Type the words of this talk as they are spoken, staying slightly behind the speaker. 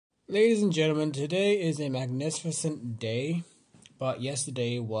Ladies and gentlemen, today is a magnificent day, but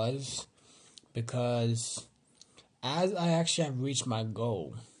yesterday was because as I actually have reached my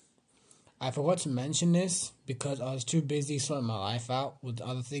goal. I forgot to mention this because I was too busy sorting my life out with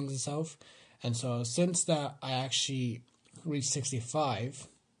other things and stuff. And so since that I actually reached 65,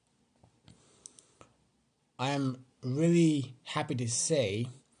 I am really happy to say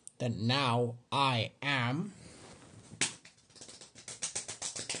that now I am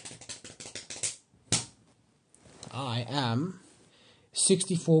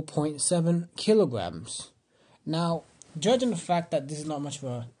 64.7 kilograms. Now, judging the fact that this is not much of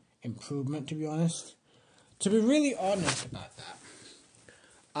an improvement, to be honest, to be really honest about that,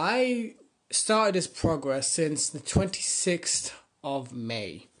 I started this progress since the 26th of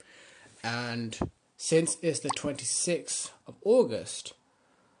May. And since it's the 26th of August,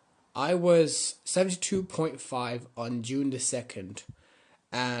 I was 72.5 on June the 2nd.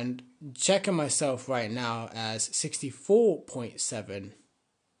 And checking myself right now as 64.7.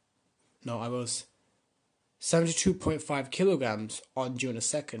 No, I was 72.5 kilograms on June the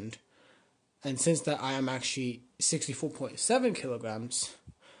 2nd. And since that I am actually 64.7 kilograms,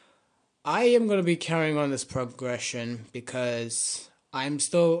 I am going to be carrying on this progression because I'm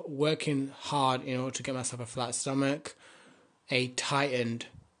still working hard in order to get myself a flat stomach, a tightened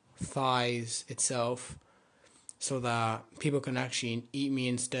thighs itself, so that people can actually eat me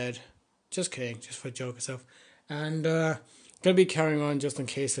instead. Just kidding, just for a joke itself. And gonna be carrying on just in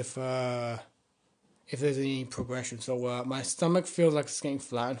case if there's any progression. So my stomach feels like it's getting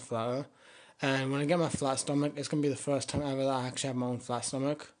flatter and flatter. And when I get my flat stomach, it's gonna be the first time ever that I actually have my own flat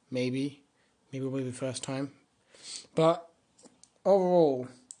stomach. Maybe it will be the first time. But overall,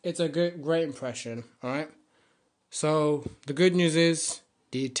 it's a great impression. All right. So the good news is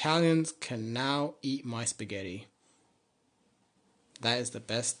the Italians can now eat my spaghetti. That is the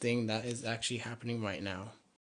best thing that is actually happening right now.